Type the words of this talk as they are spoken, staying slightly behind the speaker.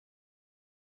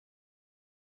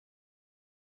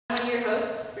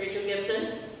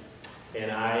And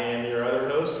I am your other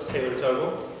host, Taylor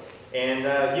Toggle. And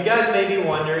you guys may be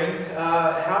wondering,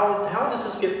 how does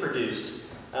this get produced?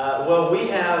 Well, we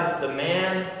have the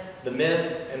man, the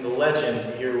myth, and the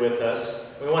legend here with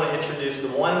us. We want to introduce the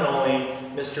one and only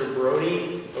Mr.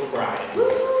 Brody O'Brien.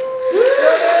 Brody,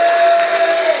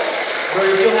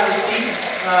 if you'll have a seat.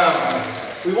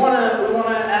 We want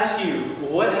to ask you,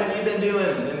 what have you been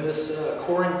doing in this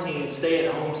quarantine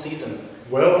stay-at-home season?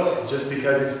 Well, just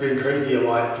because it's been crazy a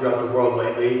lot throughout the world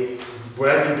lately, what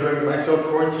I've been doing with my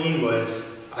self-quarantine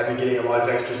was I've been getting a lot of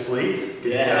extra sleep,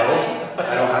 because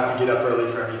I don't have to get up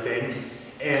early for anything.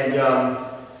 And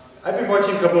I've been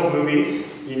watching a couple of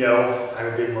movies. You know, I'm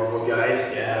a big Marvel guy,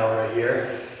 right here.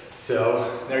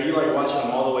 So, now, are you like watching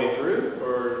them all the way through,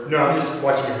 or? No, I'm just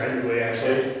watching them randomly,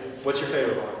 actually. What's your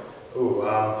favorite one? Ooh,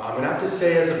 I'm gonna have to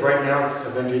say as of right now it's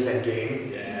Avengers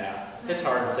Endgame. Yeah, it's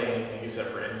hard to say anything except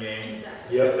for Endgame.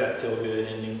 Exactly. Yep, that feel-good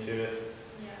ending to it.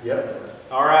 Yeah. Yep.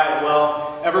 All right,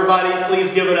 well, everybody,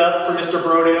 please give it up for Mr.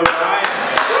 Brody O'Brien.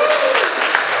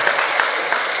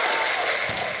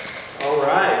 All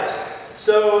right.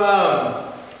 So,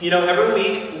 you know, every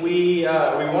week we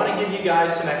want to give you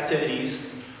guys some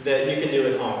activities that you can do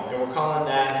at home, and we're calling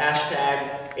that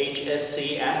hashtag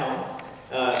HSC at home.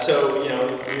 So, you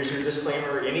know, here's your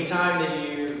disclaimer. Anytime that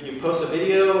you post a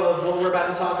video of what we're about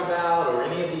to talk about or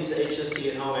any of these HSC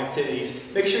at home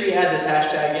activities, make sure you add this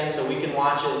hashtag in so we can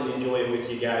watch it and enjoy it with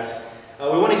you guys. We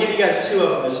want to give you guys two of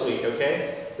them this week,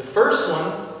 okay? The first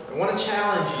one, I want to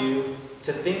challenge you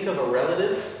to think of a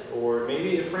relative or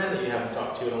maybe a friend that you haven't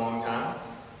talked to in a long time,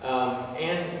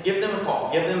 and give them a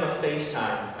call, give them a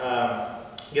FaceTime,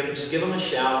 just give them a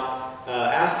shout,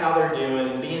 ask how they're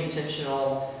doing, be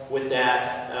intentional with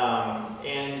that,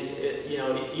 and you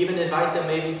know, even invite them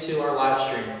maybe to our live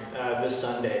stream this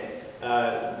Sunday.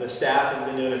 The staff have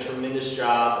been doing a tremendous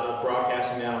job of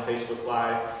broadcasting that on Facebook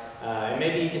Live, and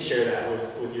maybe you can share that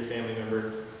with your family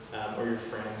member or your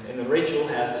friend. And then Rachel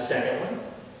has the second one.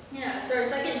 Yeah, so our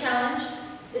second challenge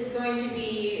is going to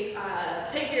be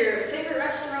pick your favorite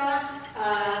restaurant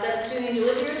that's doing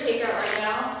delivery or takeout right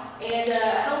now, and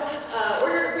help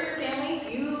order it for your family.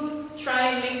 You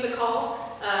try and make the call.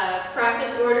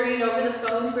 Practice ordering over the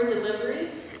phone for delivery.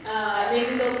 Then you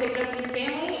can go pick it up with your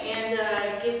family and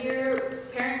give your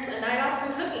parents a night off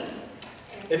from cooking.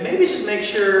 And maybe just make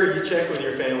sure you check with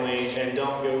your family and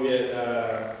don't go get,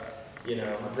 you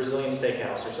know, a Brazilian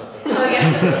steakhouse or something. Oh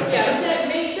yeah,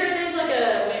 make sure there's like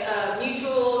a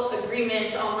mutual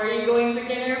agreement on where you're going for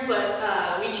dinner, but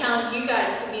we challenge you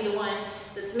guys to be the one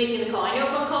that's making the call. I know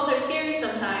phone calls are scary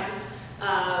sometimes,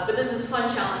 but this is a fun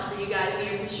challenge for you guys,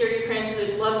 and I'm sure your parents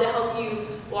would love to help you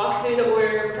walk through the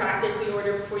order, practice the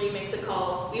order before you make the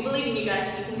call. We believe in you guys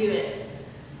and you can do it.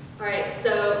 All right,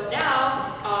 so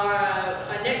now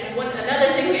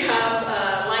another thing we have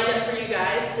lined up for you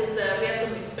guys is that we have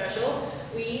something special.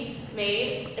 We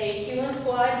made a Hulen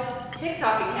Squad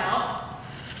TikTok account,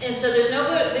 and so there's no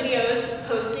videos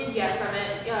posted yet from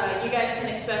it. You guys can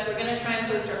expect we're going to try and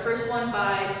post our first one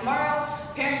by tomorrow.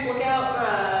 Parents, look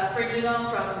out for an email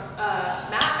from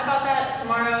Matt about that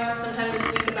tomorrow, sometime this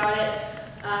week about it.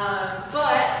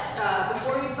 But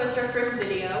before we post our first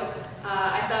video,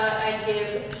 I thought I'd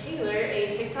give Taylor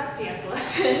a TikTok dance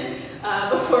lesson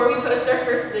before we post our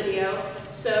first video.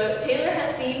 So Taylor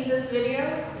has seen this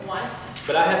video once.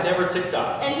 But I have never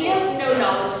TikTok. And he has no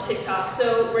knowledge of TikTok,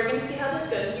 so we're going to see how this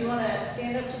goes. Do you want to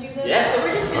stand up to do this? Yeah. So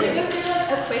we're just going to go through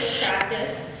a quick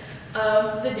practice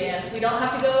of the dance. We don't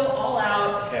have to go all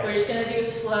out. Okay. We're just going to do a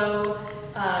slow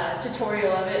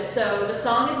tutorial of it. So the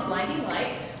song is Blinding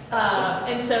Light.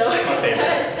 And so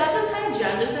it's got this kind of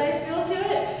jazzercise feel to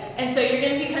it. And so you're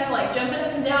going to be kind of like jumping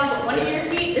up and down, but one of your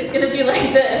feet is going to be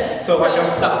like this. So like I'm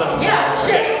stopping. Yeah,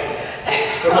 sure. Okay.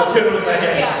 So I'm doing it with my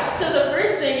hands. Yeah, so the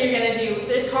first thing you're going to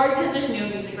do, it's hard because there's no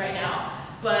music right now,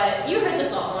 but you heard the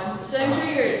song once, so I'm sure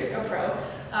you're a pro.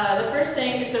 The first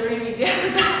thing, so we're going to be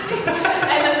bouncing.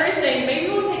 And the first thing,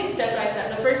 maybe we'll take it step by step.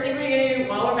 The first thing we're going to do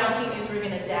while we're bouncing is we're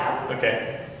going to dab.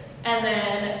 Okay. And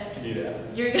then I can do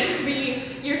that. You're going to be,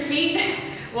 your feet,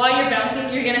 while you're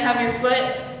bouncing, you're going to have your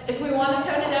foot. If we want to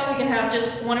tone it down, we can have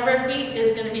just one of our feet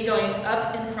is going to be going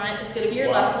up in front. It's going to be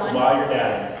your left one. While you're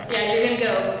dabbing. Yeah, you're going to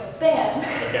go bam.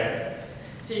 Okay.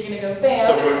 So you're going to go bam.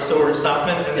 So we're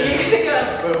stopping and so then you're going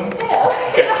to go boom. bam.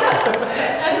 Okay.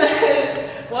 And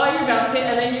then while you're bouncing,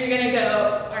 and then you're going to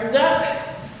go arms up,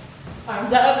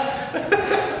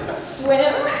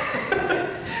 swim.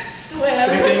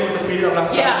 Same thing with the feet. I'm not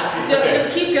stopping. Yeah, Okay.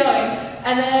 just keep going.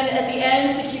 And then at the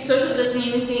end, to keep social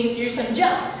distancing, you're just going to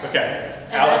jump. Okay.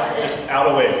 Just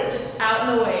out away. Just out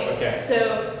and away. Okay.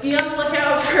 So be on the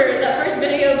lookout for that first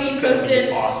video being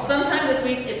posted awesome. sometime this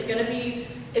week. It's going to be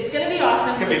It's going to be awesome.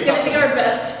 It's going to be our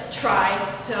best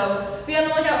try. So be on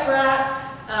the lookout for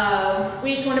that.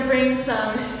 We just want to bring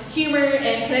some humor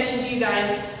and connection to you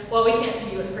guys while we can't see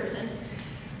you in person.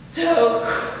 So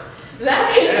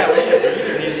that concludes,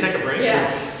 we need to take a break.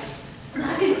 Yeah,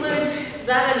 that concludes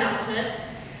that announcement.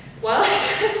 Well, I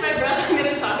catch my breath, I'm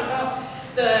going to talk about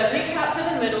the recap for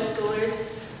the middle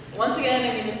schoolers. Once again,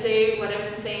 I'm going to say what I've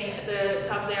been saying at the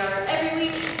top of the hour every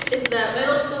week, is that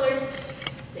middle schoolers,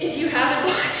 if you haven't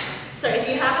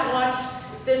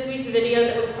watched this week's video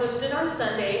that was posted on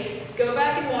Sunday, go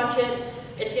back and watch it.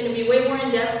 It's going to be way more in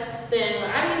depth than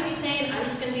what I'm going to be saying. I'm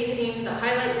just going to be hitting the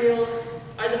highlight reel.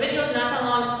 The video's not that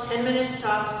long, it's 10 minutes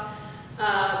tops,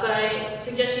 but I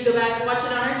suggest you go back and watch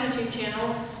it on our YouTube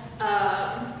channel,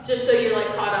 just so you're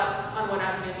like caught up on what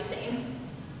I'm going to be saying.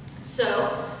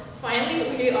 So,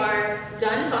 finally we are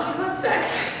done talking about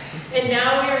sex, and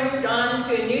now we are moved on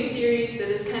to a new series that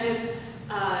is kind of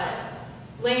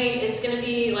it's going to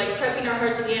be like prepping our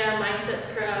hearts and getting our mindsets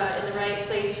in the right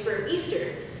place for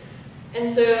Easter. And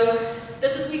so,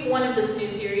 this is week 1 of this new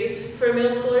series. For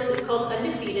middle schoolers, it's called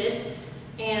Undefeated.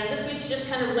 And this week's just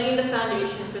kind of laying the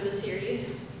foundation for the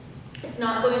series. It's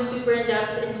not going super in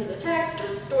depth into the text or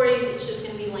the stories, it's just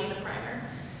going to be laying the primer.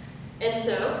 And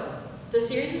so, the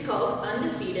series is called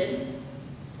Undefeated.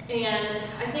 And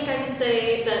I think I can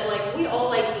say that like we all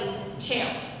like being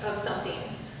champs of something.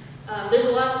 There's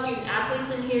a lot of student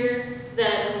athletes in here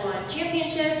that have won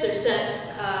championships or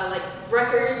set like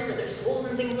records for their schools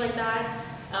and things like that.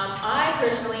 I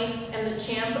personally am the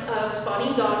champ of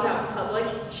spotting dogs out in public.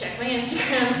 Check my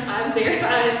Instagram.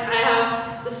 I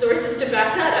have the sources to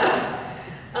back that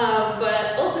up.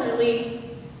 But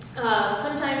ultimately,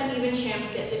 sometimes even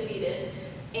champs get defeated.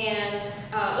 And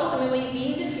ultimately,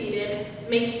 being defeated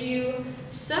makes you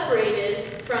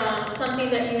separated from something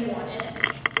that you wanted.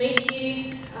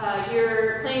 Maybe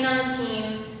you're playing on a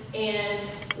team and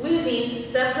losing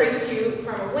separates you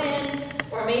from a win.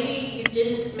 Or maybe you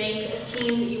didn't make a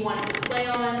team that you wanted to play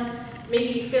on.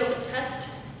 Maybe you failed a test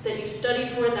that you studied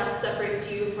for that separates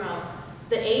you from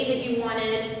the A that you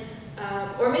wanted.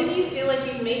 Or maybe you feel like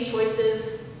you've made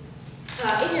choices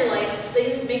in your life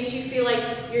that makes you feel like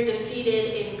you're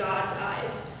defeated in God's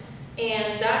eyes.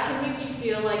 And that can make you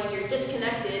feel like you're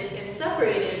disconnected and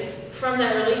separated from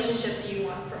that relationship that you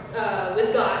want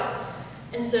with God.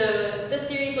 And so this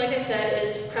series, like I said,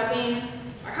 is prepping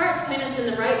our hearts, putting us in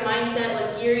the right mindset,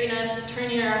 like gearing us,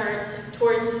 turning our hearts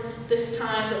towards this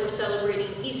time that we're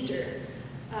celebrating Easter.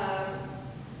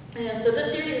 And so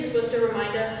this series is supposed to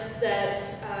remind us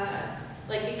that,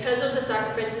 like, because of the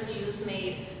sacrifice that Jesus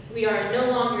made, we are no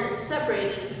longer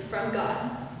separated from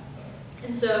God.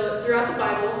 And so throughout the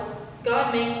Bible,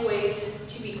 God makes ways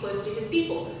to be close to his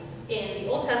people. In the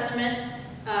Old Testament,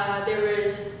 there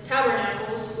was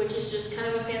tabernacles, which is just kind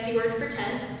of a fancy word for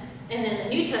tent. And in the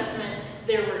New Testament,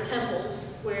 there were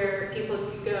temples where people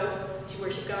could go to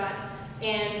worship God.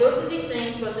 And both of these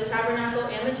things, both the tabernacle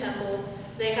and the temple,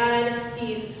 they had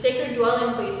these sacred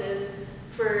dwelling places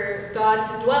for God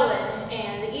to dwell in.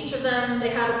 And each of them, they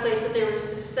had a place that they were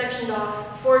sectioned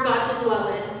off for God to dwell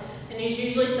in. And it was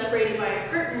usually separated by a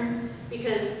curtain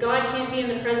because God can't be in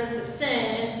the presence of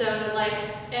sin. And so, like,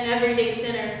 an everyday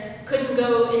sinner couldn't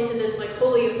go into this, like,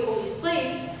 holy of holies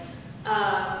place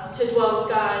to dwell with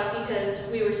God because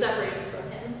we were separated from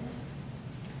him.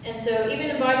 And so even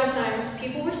in Bible times,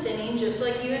 people were sinning just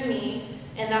like you and me,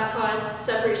 and that caused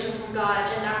separation from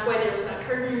God, and that's why there was that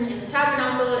curtain in the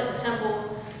tabernacle and the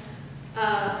temple.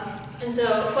 And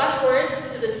so flash forward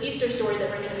to this Easter story that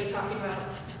we're going to be talking about.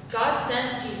 God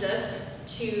sent Jesus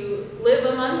to live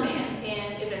among man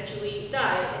and eventually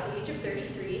die at the age of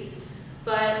 33.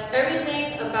 But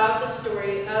everything about the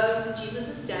story of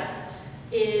Jesus' death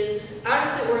is out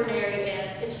of the ordinary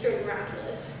and it's straight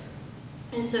miraculous.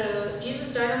 And so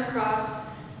Jesus died on the cross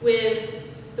with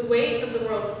the weight of the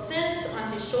world's sins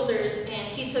on his shoulders, and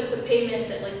he took the payment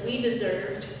that like we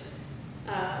deserved,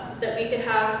 that we could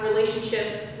have a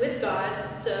relationship with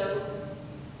God. So,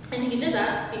 and he did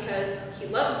that because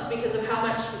because of how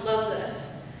much he loves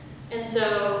us. And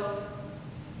so,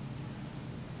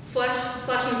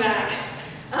 flashing back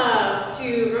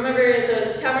to remember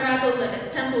those tabernacles and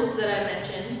temples that I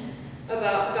mentioned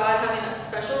about God having a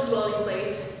special dwelling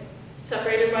place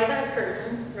separated by that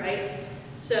curtain, right?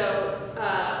 So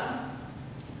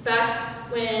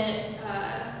back when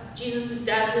Jesus'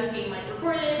 death was being like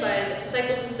recorded by the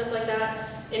disciples and stuff like that,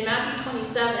 in Matthew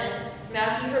 27,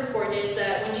 Matthew reported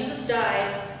that when Jesus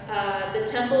died, the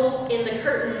temple in the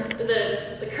curtain,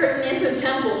 the curtain in the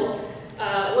temple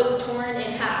was torn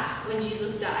in half when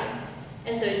Jesus died.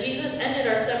 And so Jesus ended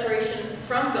our separation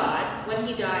from God when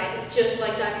he died, just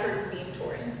like that curtain being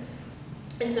torn.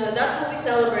 And so that's what we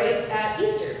celebrate at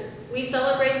Easter. We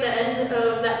celebrate the end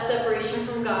of that separation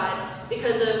from God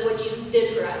because of what Jesus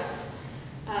did for us.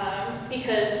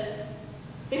 Because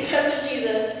of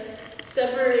Jesus,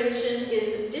 separation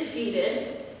is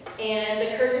defeated, and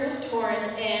the curtain was torn,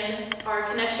 and our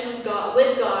connection with God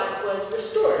was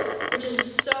restored, which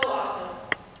is so awesome.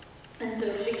 And so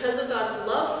it's because of God's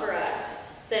love for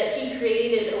us that He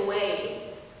created a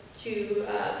way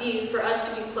for us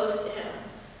to be close to Him.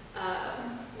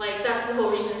 That's the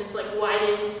whole reason. It's like, why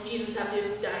did Jesus have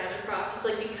to die on the cross? It's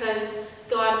like because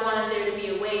God wanted there to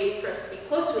be a way for us to be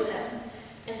close with Him.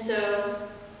 And so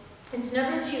it's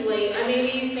never too late.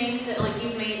 Maybe you think that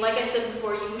you've made, like I said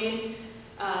before, you've made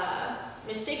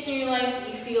mistakes in your life that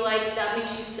you feel like that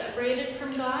makes you separated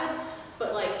from God.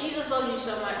 But Jesus loves you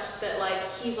so much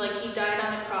that He died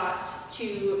on the cross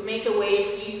to make a way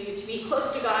for you to be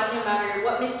close to God no matter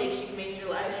what mistakes you've made in your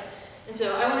life. And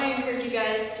so I want to encourage you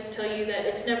guys to tell you that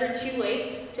it's never too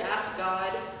late to ask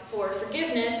God for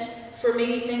forgiveness for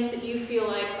maybe things that you feel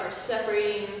like are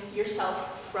separating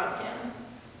yourself from Him.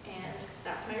 And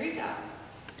that's my recap.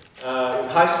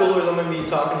 High schoolers, I'm going to be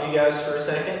talking to you guys for a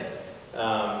second.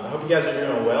 I hope you guys are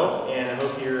doing well, and I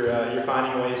hope you're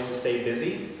finding ways to stay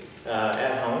busy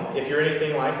at home. If you're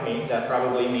anything like me, that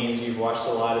probably means you've watched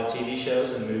a lot of TV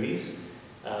shows and movies.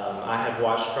 I have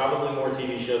watched probably more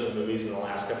TV shows and movies in the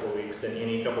last couple of weeks than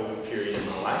any couple-week period in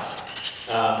my life.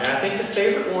 And I think the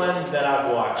favorite one that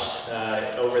I've watched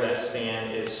over that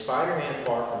span is Spider-Man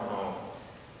Far From Home.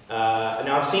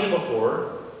 Now, I've seen it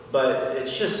before, but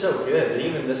it's just so good that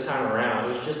even this time around,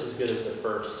 it was just as good as the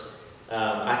first.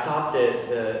 I thought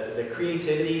that the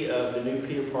creativity of the new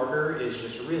Peter Parker is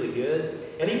just really good,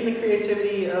 and even the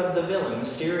creativity of the villain,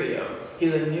 Mysterio.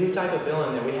 He's a new type of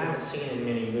villain that we haven't seen in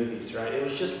many movies, right? It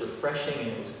was just refreshing, and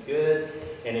it was good,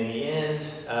 and in the end,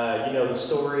 the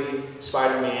story,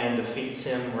 Spider-Man defeats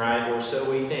him, right? Or so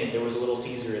we think. There was a little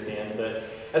teaser at the end, but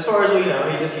as far as we know,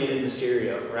 he defeated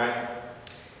Mysterio, right?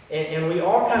 And we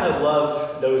all kind of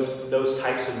love those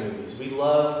types of movies. We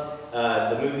love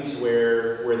the movies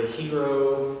where the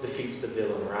hero defeats the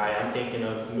villain, right? I'm thinking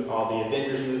of all the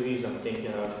Avengers movies. I'm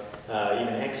thinking of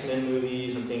even X-Men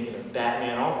movies. I'm thinking of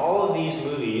Batman. All of these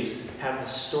movies have the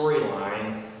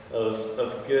storyline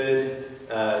of good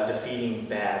defeating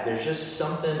bad. There's just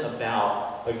something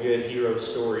about a good hero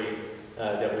story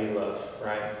that we love,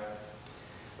 right?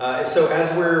 So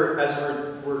as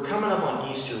we're coming up on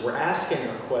Easter, we're asking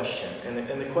a question,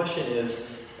 and the question is,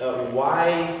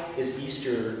 why is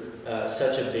Easter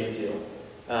such a big deal?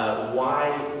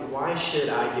 Why should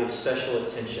I give special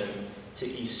attention to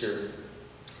Easter?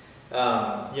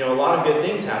 A lot of good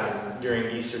things happen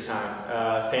during Easter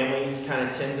time. Families kind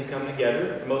of tend to come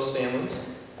together. Most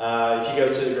families. If you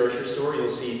go to the grocery store, you'll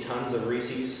see tons of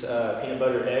Reese's peanut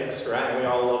butter eggs, right? We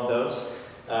all love those.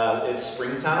 It's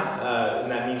springtime,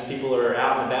 and that means people are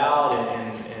out and about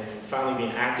and finally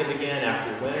being active again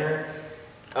after winter.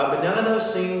 But none of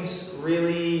those things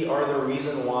really are the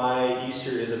reason why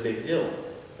Easter is a big deal.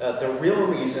 The real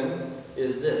reason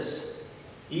is this.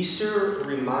 Easter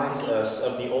reminds us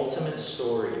of the ultimate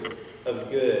story of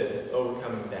good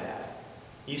overcoming bad.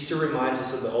 Easter reminds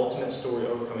us of the ultimate story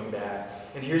overcoming bad.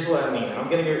 And here's what I mean. I'm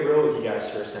going to get real with you guys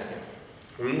for a second.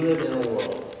 We live in a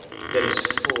world that is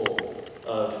full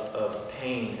of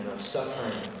pain and of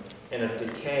suffering and of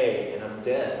decay and of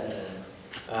death even.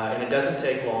 And it doesn't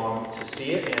take long to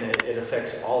see it, and it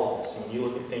affects all of us. When you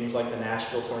look at things like the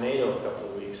Nashville tornado a couple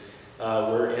of weeks,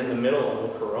 we're in the middle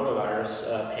of a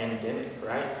coronavirus pandemic,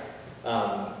 right?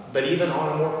 But even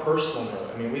on a more personal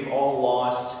note, we've all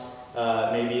lost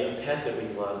maybe a pet that we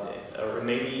loved, or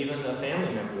maybe even a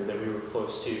family member that we were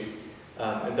close to.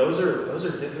 And those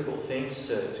are difficult things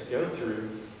to go through,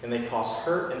 and they cause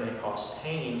hurt and they cause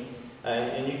pain.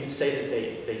 And you could say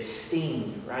that they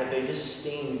sting, right? They just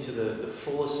sting to the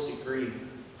fullest degree.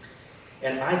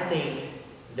 And I think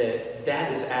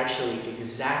that is actually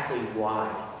exactly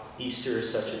why Easter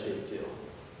is such a big deal.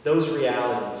 Those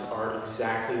realities are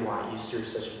exactly why Easter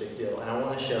is such a big deal. And I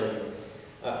want to show you.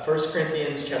 1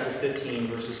 Corinthians chapter 15,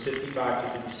 verses 55 to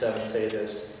 57 say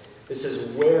this. It says,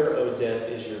 "Where, O death,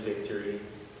 is your victory?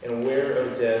 And where,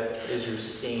 O death, is your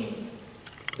sting?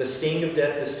 The sting of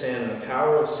death is sin, and the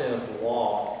power of sin is the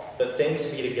law. But thanks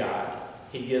be to God,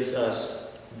 He gives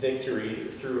us victory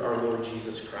through our Lord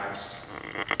Jesus Christ."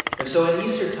 And so at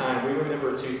Easter time, we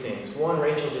remember two things. One,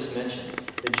 Rachel just mentioned,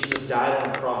 that Jesus died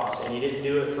on the cross, and He didn't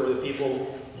do it for the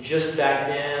people just back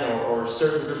then or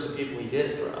certain groups of people. He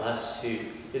did it for us too.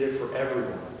 He did it for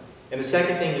everyone. And the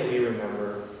second thing that we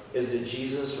remember is that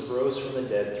Jesus rose from the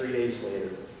dead 3 days later.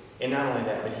 And not only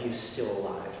that, but He is still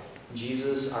alive.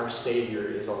 Jesus, our Savior,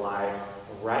 is alive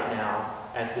right now,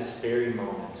 at this very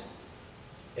moment.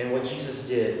 And what Jesus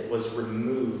did was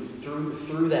remove,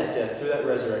 through that death, through that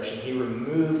resurrection, he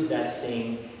removed that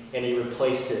sting and he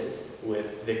replaced it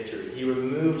with victory. He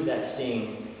removed that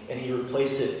sting and he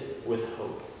replaced it with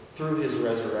hope through his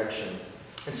resurrection.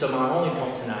 And so my only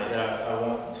point tonight that I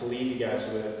want to leave you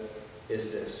guys with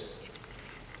is this.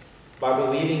 By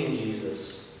believing in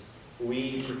Jesus,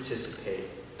 we participate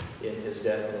in his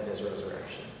death and in his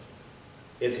resurrection.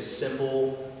 It's a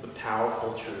simple but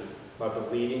powerful truth. By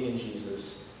believing in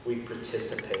Jesus, we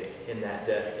participate in that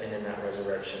death and in that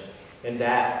resurrection. And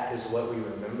that is what we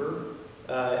remember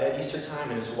at Easter time,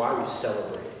 and it's why we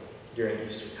celebrate during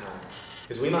Easter time.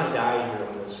 Because we might die here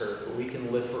on this earth, but we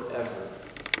can live forever,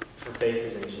 for faith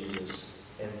is in Jesus.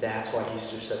 And that's why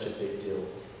Easter is such a big deal.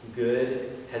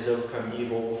 Good has overcome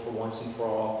evil for once and for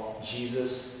all.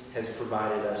 Jesus has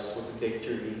provided us with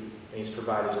victory, and he's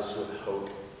provided us with hope.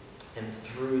 And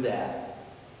through that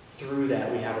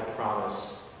we have a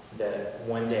promise that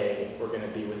one day we're going to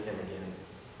be with him again.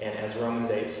 And as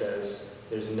Romans 8 says,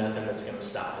 there's nothing that's going to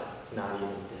stop it. Not even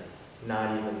death.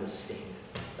 Not even the sting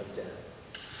of death.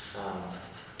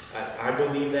 I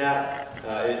believe that.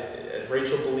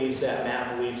 Rachel believes that.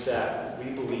 Matt believes that.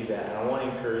 We believe that. And I want to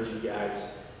encourage you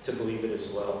guys to believe it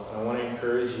as well. And I want to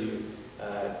encourage you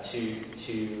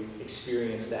to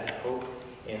experience that hope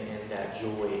and that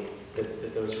joy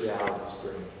that those realities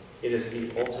bring. It is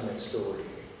the ultimate story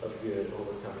of good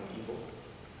overcoming evil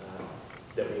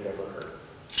that we've ever heard.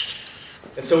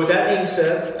 And so with that being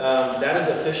said, that is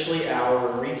officially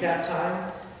our recap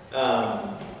time.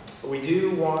 We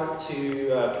do want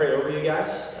to pray over you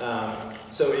guys.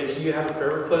 So if you have a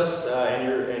prayer request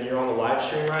and you're on the live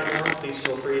stream right now, please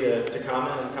feel free to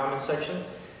comment in the comment section.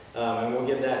 And we'll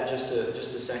give that just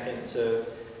a second to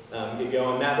get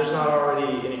going. Matt, there's not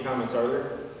already any comments, are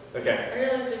there? Okay. I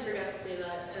realized I forgot to say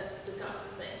that at the top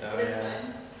of the thing, but it's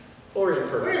fine. Or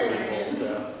imperfect people,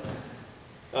 so.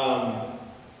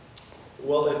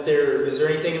 Well, is there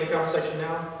anything in the comment section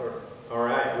now? All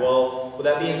right. Well, with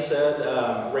that being said,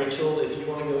 Rachel, if you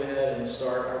want to go ahead and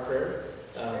start our prayer,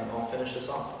 I'll finish this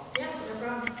off. Yeah, no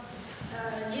problem.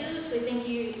 Jesus, we thank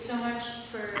you so much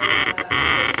for our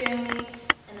family,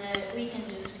 and that we can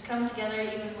just come together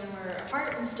even when we're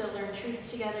apart and still learn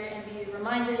truth together and be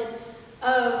reminded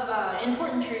of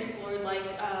important truths, Lord, like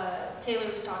Taylor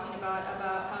was talking about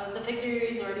how the victory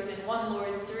has already been won,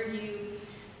 Lord, through you,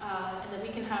 and that we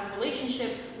can have a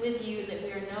relationship with you, that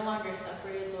we are no longer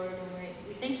separated, Lord, and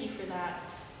we thank you for that.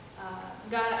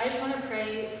 God, I just want to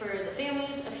pray for the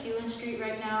families of Hulen Street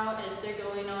right now as they're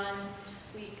going on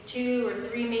week 2 or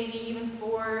 3, maybe even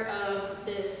 4 of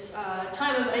this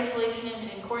time of isolation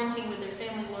and quarantine with their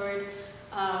family, Lord.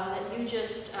 That you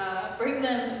just bring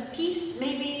them peace,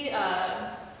 maybe,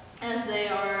 as they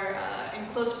are in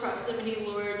close proximity,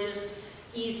 Lord. Just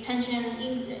ease tensions,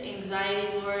 ease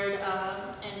anxiety, Lord,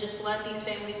 and just let these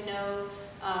families know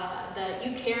that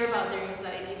you care about their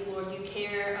anxieties, Lord. You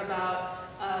care about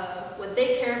what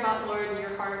they care about, Lord, and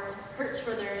your heart hurts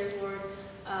for theirs, Lord.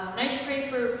 And I just pray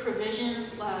for provision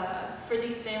for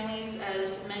these families,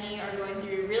 as many are going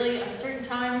through really uncertain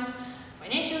times,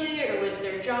 financially or with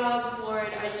their jobs,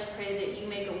 Lord. I just pray that you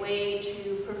make a way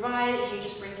to provide, and you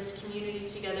just bring this community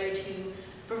together to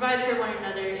provide for one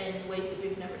another in ways that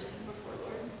we've never seen before,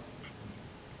 Lord.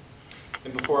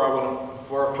 And before I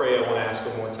pray, I want to ask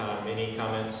one more time, any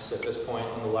comments at this point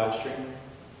on the live stream?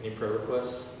 Any prayer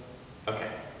requests?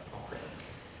 Okay, I'll pray.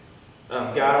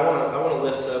 God, I want to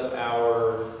lift up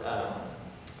our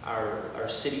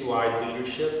citywide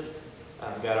leadership.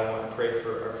 God, I want to pray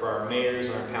for our mayors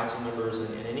and our council members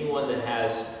and anyone that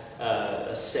has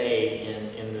a say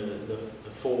in the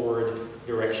forward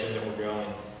direction that we're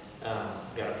going.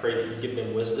 God, I pray that you give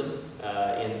them wisdom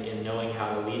in knowing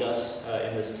how to lead us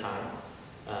in this time.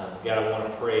 God, I want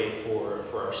to pray for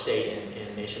our state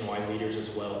and nationwide leaders as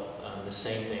well. The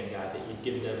same thing, God, that you'd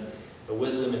give them the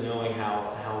wisdom in knowing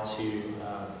how to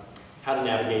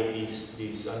navigate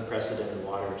these unprecedented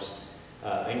waters.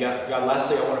 And God,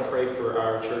 lastly, I want to pray for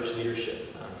our church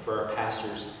leadership, for our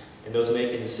pastors, and those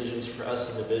making decisions for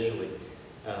us individually.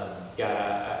 God,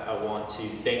 I want to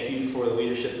thank you for the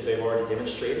leadership that they've already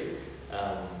demonstrated.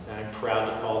 I'm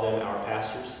proud to call them our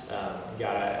pastors.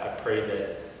 God, I pray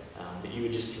that you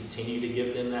would just continue to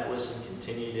give them that wisdom,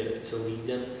 continue to lead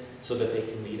them so that they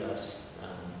can lead us,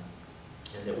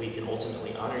 and that we can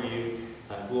ultimately honor you,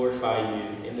 glorify you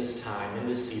in this time, in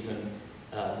this season,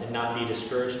 and not be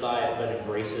discouraged by it, but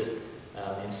embrace it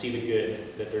and see the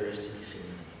good that there is to be seen.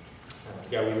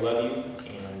 God, we love you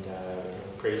and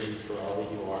we praise you for all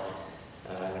that you are.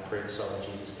 And I pray this all in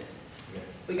Jesus' name. Amen.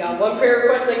 We got one prayer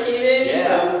request that came in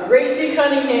from Gracie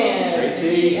Cunningham.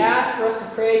 Gracie. She asked for us to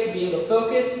pray to be able to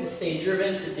focus and stay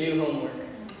driven to do homework.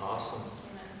 Awesome.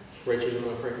 Rachel, you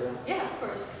want to pray for that? Yeah, of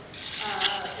course.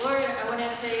 Lord, I want to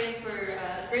pray for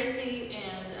Gracie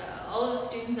and all of the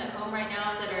students at home right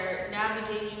now that are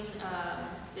navigating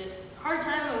this hard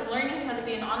time of learning how to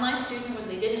be an online student when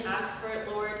they didn't ask for it,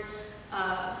 Lord.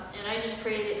 And I just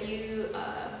pray that you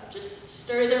just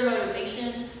stir their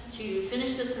motivation to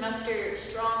finish the semester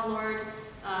strong, Lord,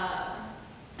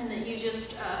 and that you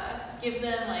just give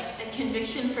them like a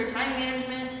conviction for time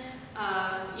management,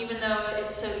 even though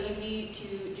it's so easy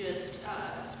to just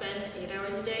spend 8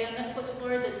 hours a day on Netflix,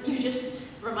 Lord, that you just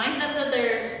remind them that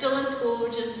they're still in school,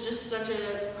 which is just such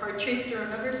a hard truth to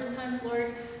remember sometimes,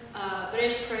 Lord. But I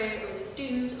just pray over the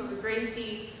students, over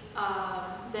Gracie,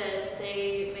 that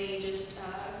they may just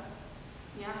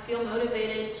feel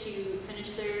motivated to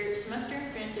finish their semester,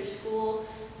 finish their school,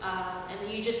 and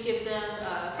that you just give them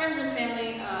friends and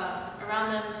family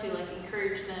around them to like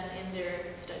encourage them in their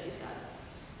studies, God.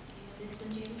 And it's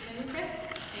in Jesus' name we pray.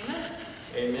 Amen.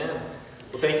 Amen.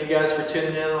 Well, thank you guys for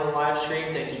tuning in on the live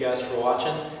stream. Thank you guys for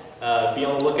watching. Be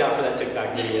on the lookout for that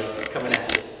TikTok video. It's coming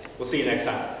at you. We'll see you next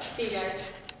time. See you guys.